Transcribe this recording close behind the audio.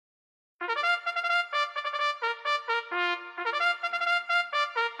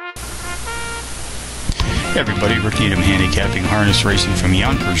Hey everybody, Rick Needham handicapping harness racing from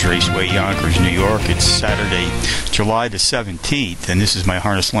Yonkers Raceway, Yonkers, New York. It's Saturday, July the 17th, and this is my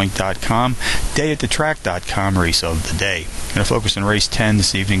harnesslink.com, dayatthetrack.com race of the day. Going to focus on race 10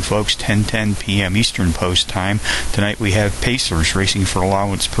 this evening, folks, 10:10 p.m. Eastern Post Time. Tonight we have Pacers racing for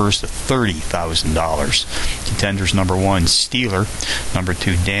allowance purse of $30,000. Contenders number 1, Steeler, number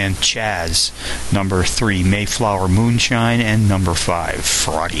 2, Dan Chaz, number 3, Mayflower Moonshine, and number 5,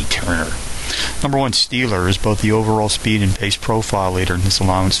 Froggy Turner. Number 1, Steeler, is both the overall speed and pace profile leader in this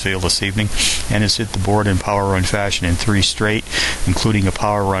allowance field this evening and has hit the board in power run fashion in 3 straight, including a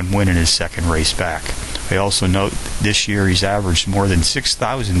power run win in his second race back. I also note this year he's averaged more than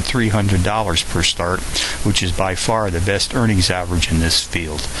 $6,300 per start, which is by far the best earnings average in this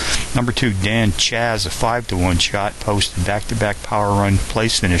field. Number 2, Dan Chaz, a 5-to-1 shot, posted back-to-back power run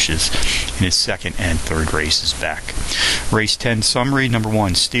place finishes in his second and third races back. Race 10 summary: number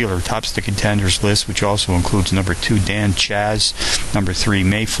 1, Steeler, tops the contenders list, which also includes number 2, Dan Chaz, number 3,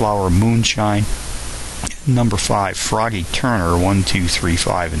 Mayflower Moonshine, number 5, Froggy Turner, 1, 2, 3,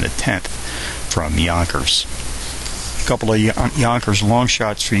 5 in the 10th from Yonkers. A couple of Yonkers long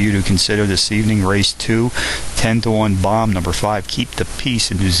shots for you to consider this evening. Race 2, 10-to-1 bomb, number 5, Keep the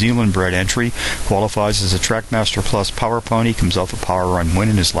Peace, a New Zealand bred entry, qualifies as a Trackmaster Plus power pony, comes off a power run win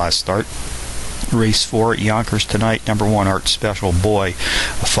in his last start. Race 4 at Yonkers tonight, number 1, Art Special Boy,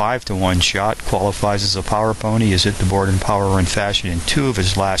 a 5-to-1 shot, qualifies as a power pony, has hit the board in power run fashion in 2 of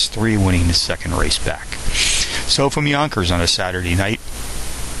his last 3, winning his second race back. So from Yonkers on a Saturday night,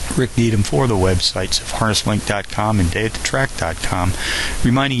 Rick Needham for the websites of harnesslink.com and dayatthetrack.com,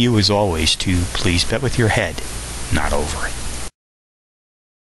 reminding you as always to please bet with your head, not over it.